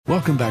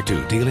Welcome back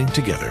to Dealing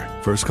Together.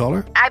 First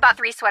caller? I bought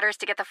 3 sweaters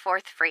to get the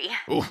 4th free.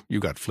 Oh, you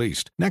got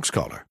fleeced. Next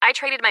caller? I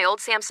traded my old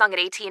Samsung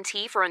at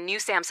AT&T for a new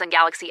Samsung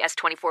Galaxy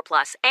S24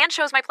 Plus and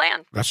chose my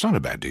plan. That's not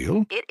a bad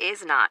deal. It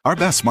is not. Our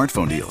best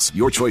smartphone deals.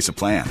 Your choice of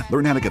plan.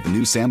 Learn how to get the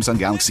new Samsung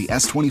Galaxy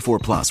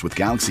S24 Plus with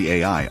Galaxy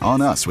AI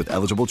on us with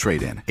eligible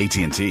trade-in.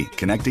 AT&T.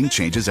 Connecting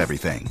changes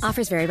everything.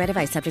 Offers vary by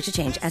device. Subject to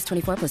change.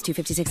 S24 plus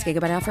 256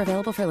 gigabyte offer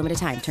available for a limited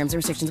time. Terms and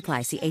restrictions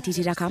apply. See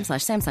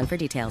att.com/Samsung for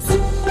details.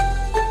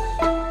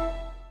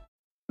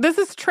 This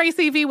is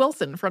Tracy V.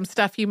 Wilson from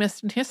Stuff You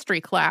Missed in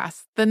History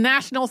class. The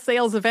national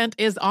sales event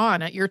is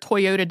on at your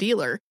Toyota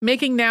dealer,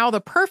 making now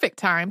the perfect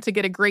time to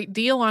get a great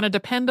deal on a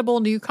dependable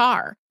new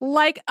car.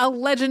 Like a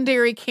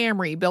legendary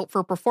Camry built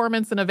for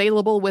performance and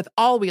available with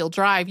all-wheel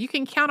drive, you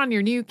can count on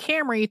your new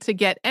Camry to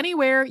get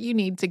anywhere you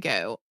need to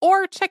go.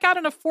 Or check out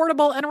an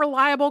affordable and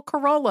reliable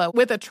Corolla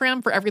with a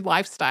trim for every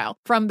lifestyle.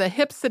 From the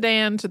hip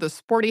sedan to the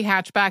sporty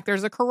hatchback,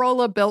 there's a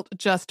Corolla built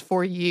just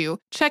for you.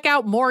 Check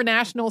out more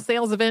national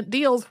sales event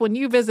deals when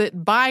you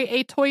visit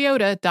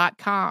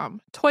buyatoyota.com.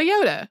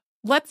 Toyota,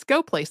 let's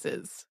go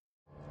places.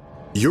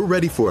 You're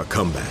ready for a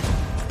comeback.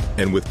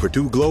 And with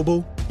Purdue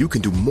Global, you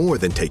can do more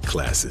than take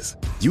classes.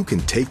 You can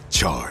take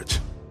charge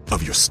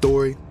of your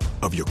story,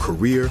 of your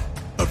career,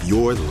 of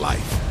your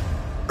life.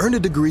 Earn a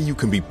degree you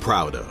can be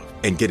proud of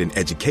and get an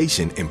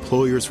education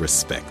employers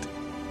respect.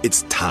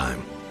 It's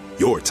time,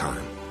 your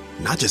time,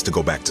 not just to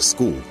go back to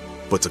school,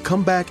 but to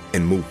come back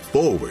and move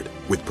forward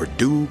with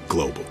Purdue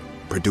Global,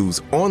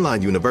 Purdue's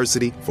online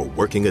university for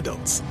working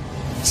adults.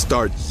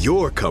 Start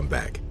your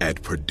comeback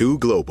at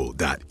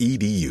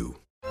purdueglobal.edu.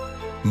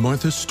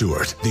 Martha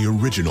Stewart, the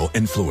original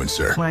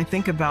influencer. When I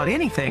think about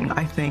anything,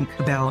 I think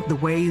about the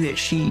way that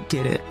she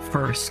did it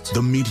first.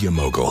 The media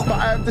mogul.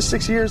 5 to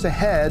 6 years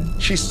ahead,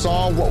 she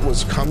saw what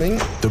was coming.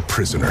 The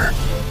prisoner.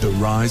 The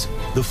rise,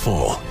 the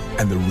fall,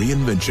 and the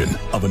reinvention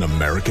of an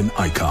American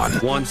icon.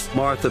 Once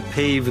Martha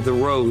paved the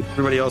road,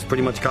 everybody else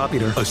pretty much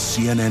copied her. A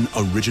CNN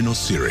original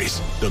series,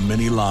 The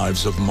Many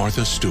Lives of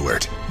Martha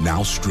Stewart,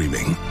 now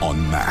streaming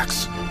on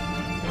Max.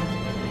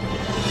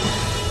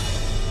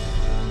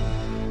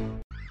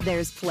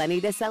 There's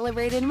plenty to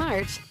celebrate in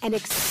March and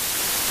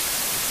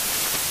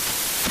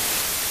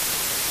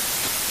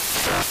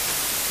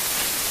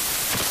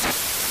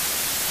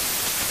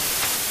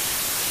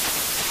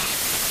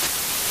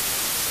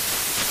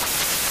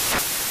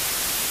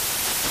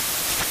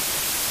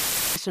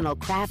National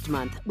Craft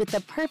Month with the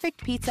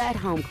perfect pizza at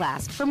home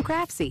class from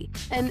Craftsy.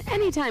 And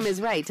anytime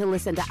is right to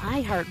listen to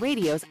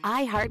iHeartRadio's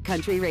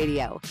iHeartCountry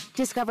Radio.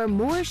 Discover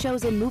more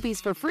shows and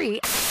movies for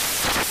free.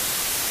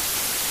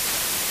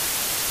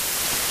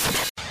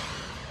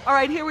 All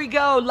right, here we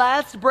go.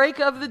 Last break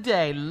of the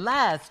day.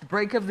 Last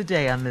break of the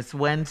day on this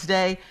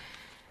Wednesday.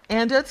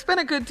 And it's been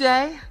a good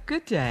day.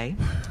 Good day.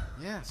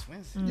 Yes,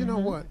 Wednesday. You know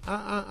what?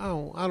 I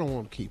don't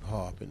want to keep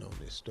harping on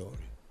this story.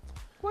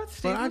 What,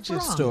 Steve? But I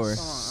just story?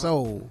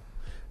 so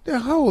the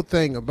whole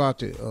thing about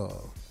the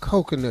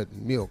coconut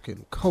milk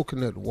and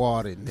coconut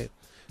water and that.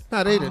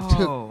 Now they done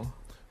took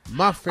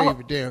my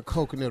favorite damn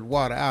coconut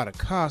water out of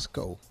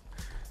Costco,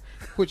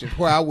 which is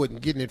where I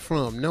wasn't getting it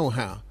from no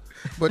how.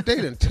 But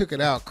they done took it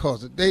out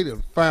because they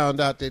done found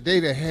out that they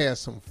done had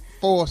some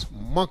forced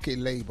monkey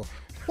labor.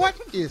 What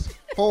is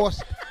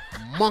forced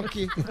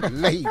monkey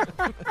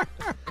labor?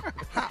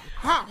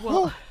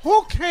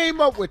 Who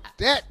came up with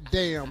that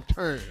damn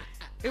term?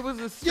 It was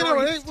a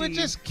story, they were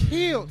just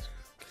killed.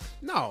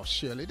 No,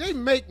 Shirley, they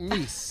make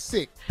me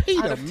sick.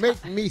 Peter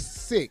make me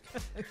sick.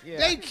 Yeah.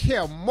 They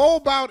care more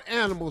about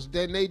animals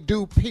than they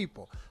do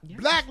people. Yeah.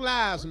 Black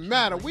Lives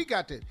Matter. We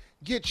got to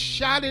get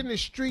shot in the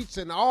streets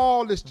and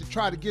all this to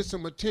try to get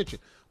some attention.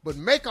 But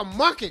make a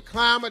monkey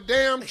climb a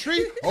damn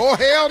tree? Oh,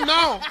 hell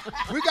no.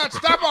 We got to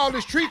stop all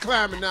this tree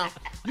climbing now.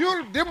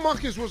 Them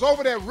monkeys was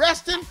over there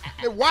resting.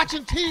 They're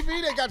watching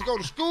TV. They got to go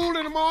to school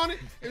in the morning.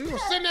 And you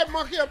gonna send that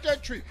monkey up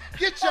that tree.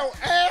 Get your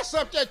ass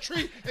up that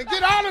tree and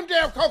get all them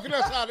damn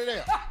coconuts out of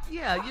there.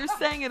 Yeah, you're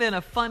saying it in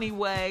a funny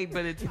way,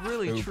 but it's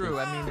really true.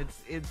 I mean,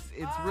 it's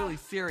really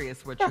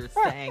serious what you're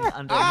saying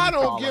underneath I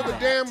don't all give of a that.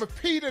 damn if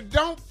Peter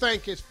don't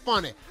think it's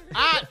funny.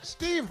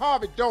 Steve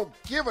Harvey don't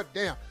give a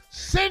damn.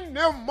 Send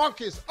them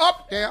monkeys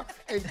up there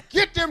and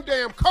get them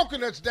damn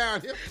coconuts down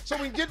here so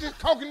we can get this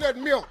coconut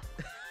milk.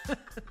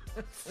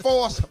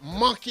 Forced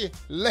monkey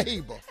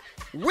labor.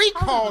 We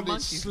called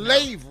it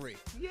slavery.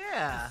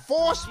 Yeah.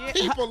 Forced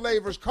people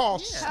labor is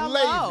called slavery.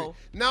 Hello.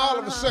 Now all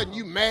of a sudden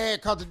you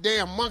mad because the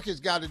damn monkeys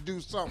got to do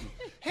something.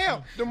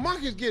 Hell, the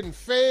monkeys getting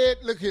fed.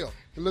 Look here.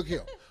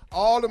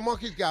 All the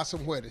monkeys got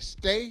somewhere to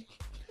stay.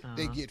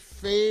 They get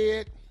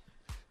fed.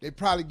 You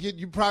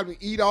probably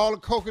eat all the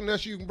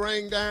coconuts you can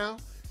bring down.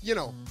 You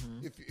know,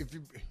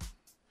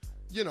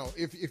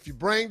 if you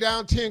bring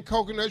down 10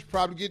 coconuts, you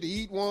probably get to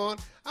eat one.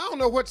 I don't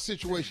know what the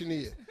situation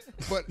is,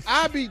 but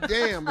I be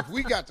damned if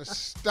we got to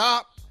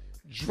stop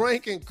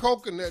drinking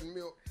coconut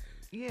milk.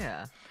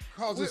 Yeah.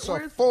 Because it's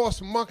a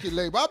forced monkey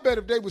labor. I bet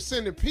if they were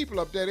sending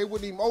people up there, they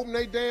wouldn't even open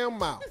their damn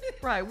mouth.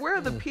 Right. Where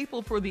are the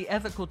people for the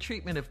ethical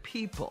treatment of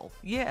people?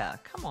 Yeah,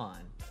 come on.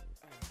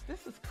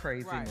 This is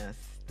craziness.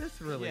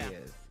 This really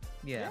is.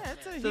 Yeah.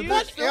 it's a So huge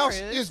What story. else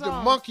is the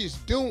monkeys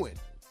doing?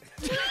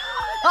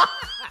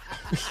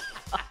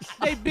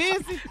 They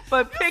busy.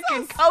 But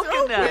picking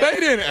coconuts. They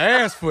didn't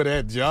ask for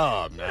that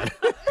job, man.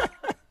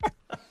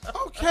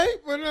 Okay,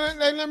 but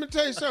let me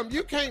tell you something.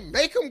 You can't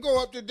make them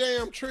go up the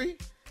damn tree.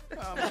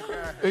 Oh,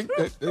 my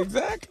God.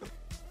 Exactly.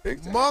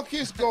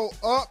 Monkeys go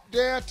up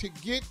there to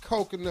get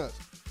coconuts.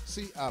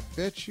 See, I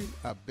bet you,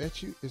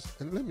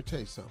 and let me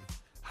tell you something.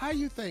 How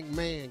you think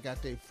man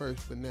got their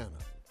first banana?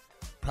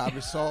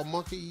 Probably saw a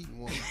monkey eating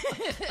one.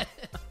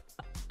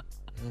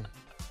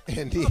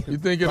 And then you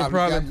think it'll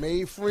got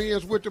made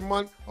friends with the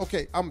monkey.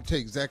 Okay, I'm going to tell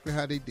you exactly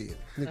how they did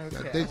it.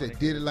 Okay. They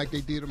did it like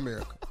they did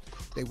America.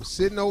 They were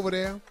sitting over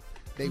there.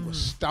 They were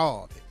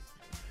starving.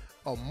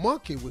 A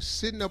monkey was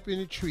sitting up in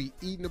a tree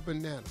eating a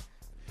banana.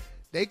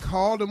 They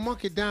called the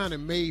monkey down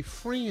and made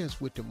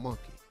friends with the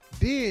monkey.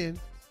 Then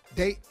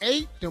they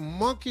ate the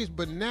monkey's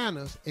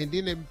bananas, and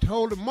then they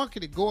told the monkey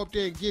to go up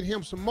there and get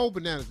him some more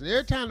bananas. And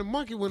every time the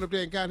monkey went up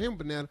there and got him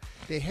banana,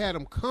 they had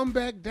him come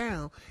back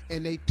down,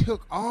 and they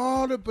took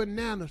all the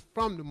bananas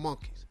from the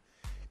monkeys.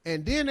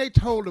 And then they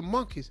told the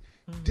monkeys,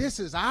 this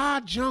is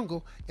our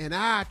jungle and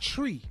our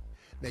tree.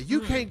 Now,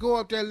 you can't go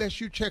up there unless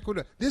you check with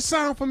us. This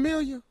sound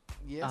familiar?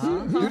 Yes.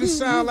 Do this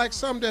sound like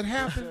something that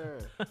happened?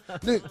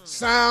 This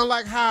sound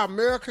like how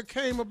America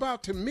came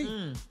about to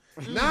me.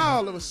 Now,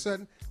 all of a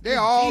sudden, they're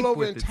all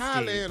over in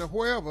Thailand or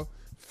wherever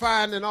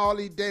finding all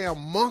these damn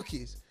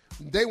monkeys.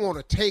 They want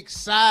to take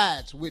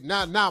sides with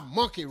not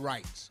monkey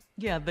rights.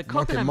 Yeah, the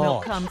coconut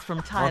milk comes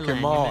from Thailand.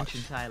 You March.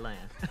 mentioned Thailand.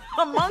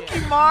 A monkey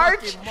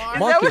march? Is that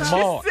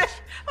what you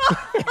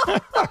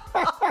said?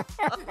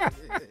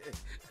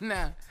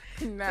 Now,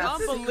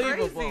 This is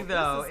crazy,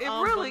 though. It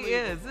really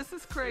is. This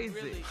is crazy.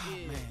 It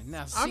really is. Man,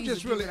 now, I'm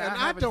just really, and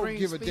I don't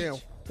give a damn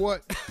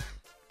what.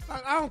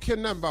 I don't care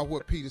nothing about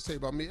what Peter say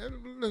about me.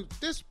 Look,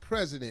 this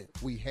president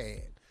we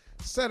had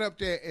sat up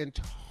there and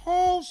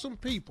told some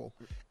people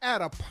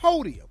at a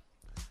podium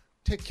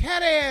to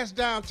cat ass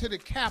down to the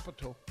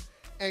Capitol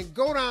and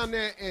go down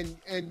there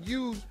and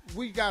use,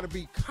 we got to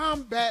be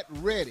combat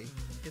ready.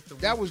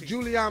 That was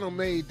Giuliano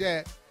made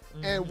that.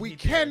 And we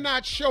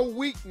cannot show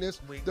weakness.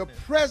 The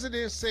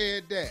president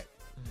said that.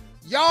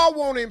 Y'all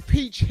want to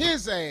impeach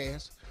his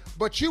ass,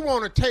 but you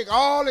want to take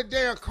all the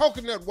damn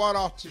coconut water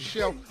off the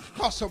shelf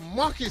because some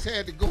monkeys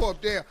had to go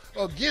up there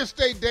against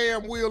their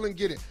damn will and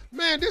get it.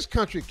 Man, this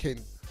country can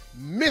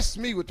miss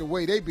me with the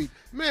way they be.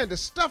 Man, the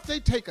stuff they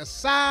take a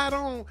side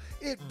on,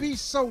 it be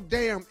so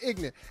damn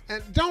ignorant.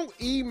 And don't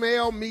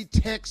email me,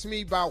 text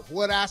me about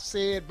what I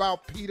said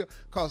about Peter,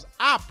 because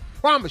I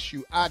promise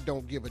you I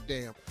don't give a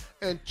damn.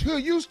 Until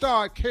you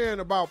start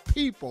caring about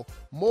people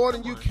more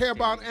than you care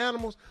about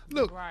animals.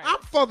 Look, I'm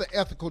for the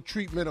ethical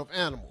treatment of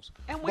animals.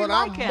 And we but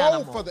like I'm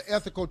animals. more for the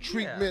ethical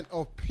treatment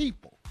of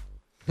people.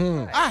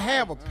 I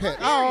have a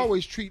pet. I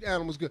always treat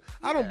animals good.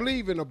 I don't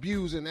believe in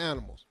abusing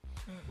animals.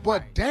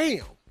 But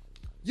damn,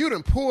 you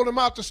done pulled them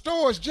out the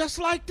stores just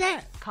like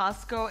that.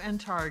 Costco and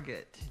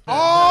Target.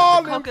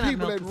 All the them coconut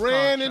people milk that is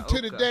ran called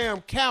into the Chaoka.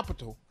 damn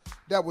Capitol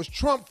that was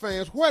Trump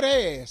fans, where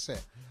their ass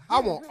at? I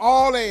want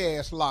all their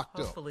ass locked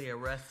up. Hopefully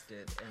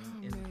arrested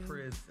and in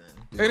prison.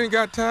 They done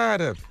got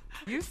tired of it.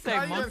 You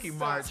say monkey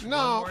march.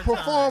 No,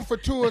 perform for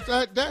tours.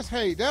 That's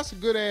a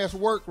good ass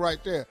work right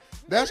there.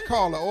 That's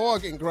called an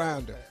organ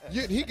grinder.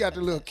 He got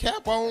the little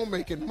cap on,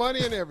 making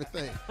money and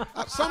everything.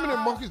 Some of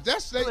them monkeys,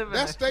 that's they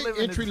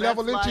entry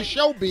level into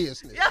show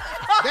business.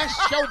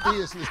 That's show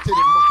business to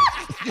them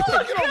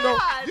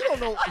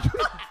monkeys.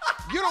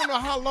 You don't know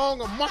how long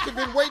a monkey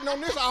been waiting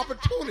on this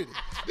opportunity.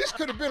 This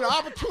could have been an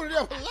opportunity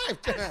of a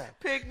lifetime.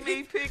 Pick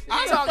me.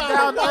 I done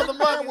found another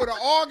man with an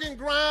organ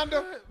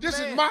grinder. This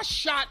is my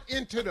shot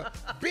into the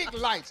big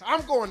lights.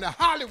 I'm going to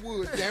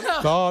Hollywood, damn it.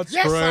 Start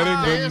Yes, spreading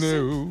I'm the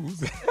dancing.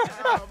 news.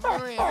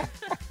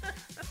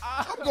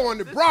 I'm going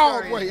to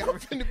Broadway. I'm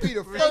finna be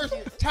the first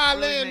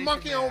Thailand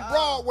monkey on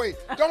Broadway.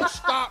 Don't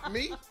stop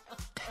me.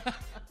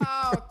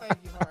 Oh, thank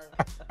you, Harvey.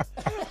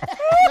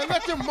 Now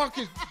let them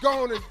monkeys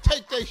go on and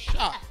take their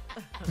shot.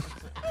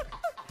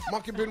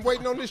 Monkey been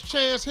waiting on this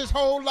chance his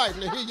whole life.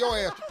 Now here your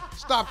ass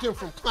stopped him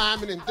from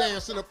climbing and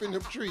dancing up in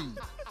them trees.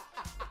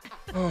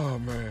 Oh,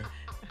 man.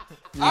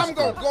 I'm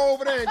going to go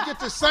over there and get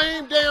the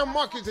same damn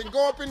monkeys and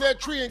go up in that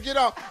tree and get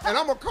out, and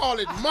I'm going to call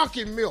it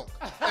monkey milk.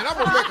 And I'm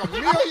going to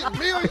make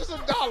millions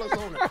of dollars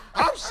on it.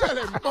 I'm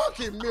selling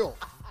monkey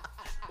milk.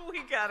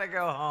 We gotta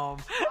go home.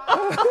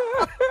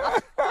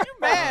 You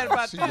mad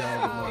about See y'all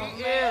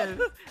that?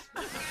 tomorrow.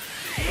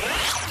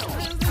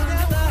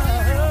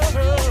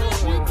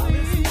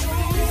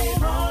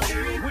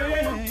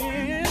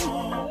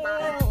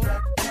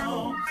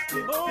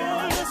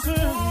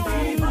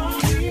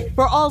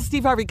 For all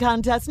Steve Harvey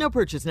contests, no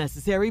purchase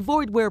necessary,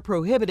 void where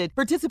prohibited.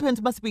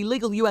 Participants must be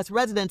legal U.S.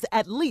 residents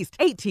at least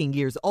 18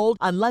 years old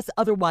unless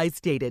otherwise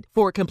stated.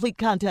 For complete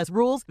contest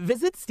rules,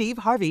 visit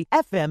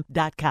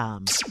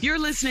SteveHarveyFM.com. You're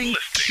listening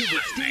to the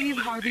Steve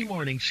Harvey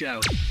Morning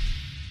Show.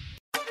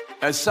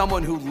 As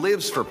someone who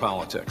lives for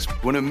politics,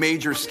 when a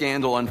major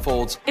scandal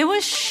unfolds, it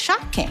was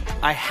shocking.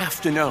 I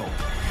have to know,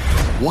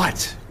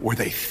 what were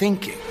they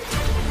thinking?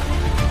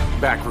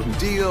 backroom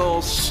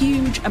deals,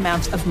 huge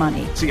amounts of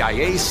money,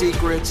 CIA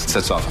secrets,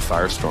 sets off a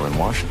firestorm in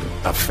Washington,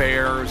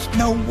 affairs.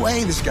 No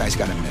way this guy's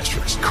got a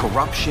mistress.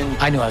 Corruption.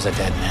 I knew I was a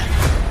dead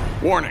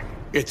man. Warning,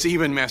 it's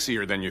even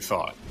messier than you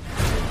thought.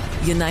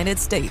 United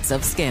States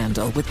of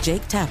Scandal with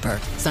Jake Tapper,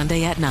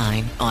 Sunday at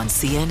 9 on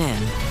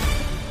CNN.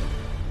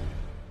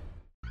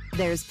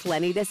 There's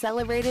plenty to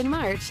celebrate in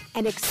March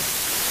and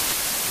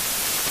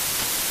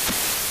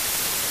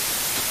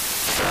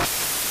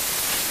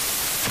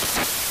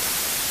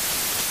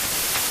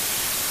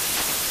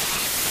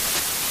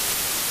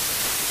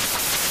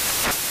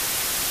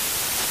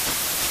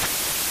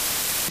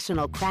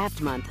National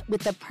Craft Month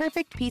with the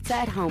perfect pizza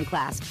at home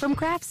class from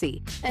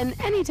Craftsy. And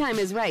anytime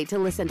is right to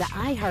listen to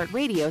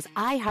iHeartRadio's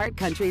iHeart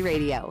Country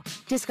Radio.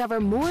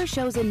 Discover more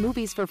shows and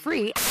movies for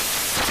free.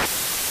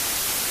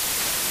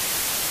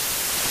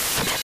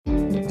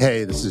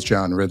 Hey, this is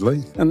John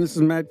Ridley. And this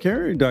is Matt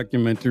Carey,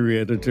 documentary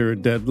editor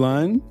at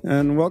Deadline.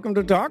 And welcome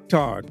to Doc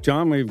Talk.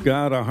 John, we've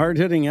got a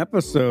hard-hitting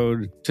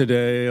episode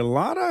today. A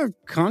lot of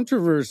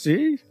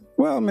controversy.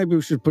 Well, maybe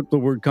we should put the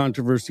word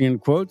controversy in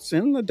quotes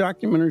in the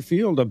documentary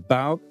field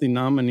about the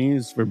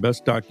nominees for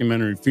Best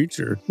Documentary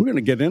Feature. We're going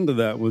to get into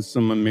that with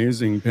some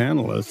amazing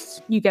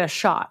panelists. You get a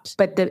shot,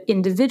 but the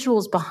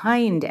individuals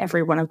behind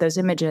every one of those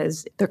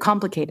images, they're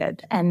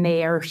complicated and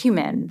they are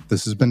human.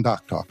 This has been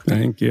Doc Talk.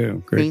 Thank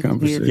you. Great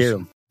conversation. Thank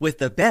you. With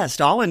the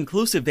best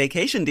all-inclusive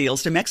vacation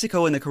deals to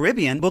Mexico and the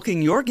Caribbean,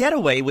 booking your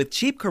getaway with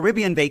Cheap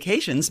Caribbean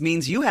Vacations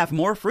means you have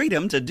more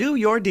freedom to do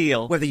your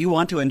deal. Whether you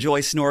want to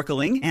enjoy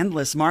snorkeling,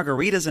 endless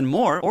margaritas and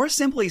more, or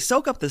simply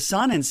soak up the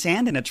sun and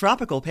sand in a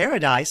tropical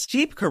paradise,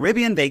 Cheap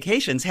Caribbean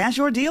Vacations has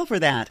your deal for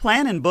that.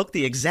 Plan and book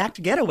the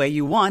exact getaway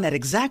you want at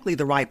exactly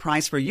the right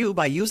price for you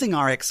by using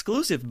our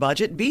exclusive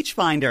budget Beach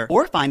Finder.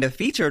 Or find a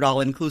featured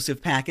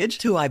all-inclusive package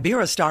to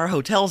Iberostar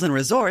Hotels and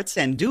Resorts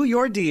and do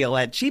your deal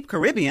at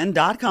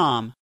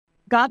cheapcaribbean.com.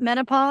 Got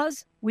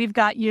menopause? We've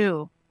got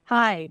you.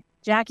 Hi,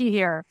 Jackie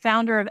here,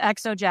 founder of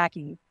Exo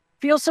Jackie.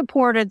 Feel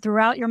supported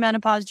throughout your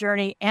menopause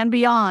journey and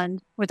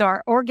beyond with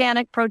our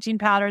organic protein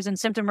powders and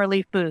symptom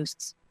relief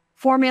boosts.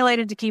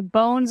 Formulated to keep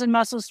bones and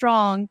muscles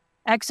strong,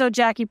 Exo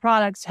Jackie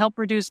products help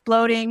reduce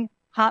bloating,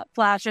 hot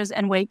flashes,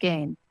 and weight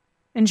gain.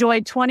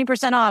 Enjoy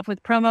 20% off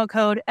with promo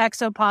code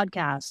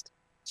EXOPODCAST.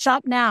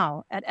 Shop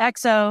now at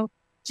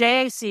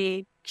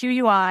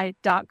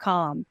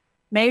exojacqui.com.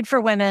 Made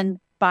for women,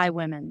 by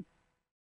women.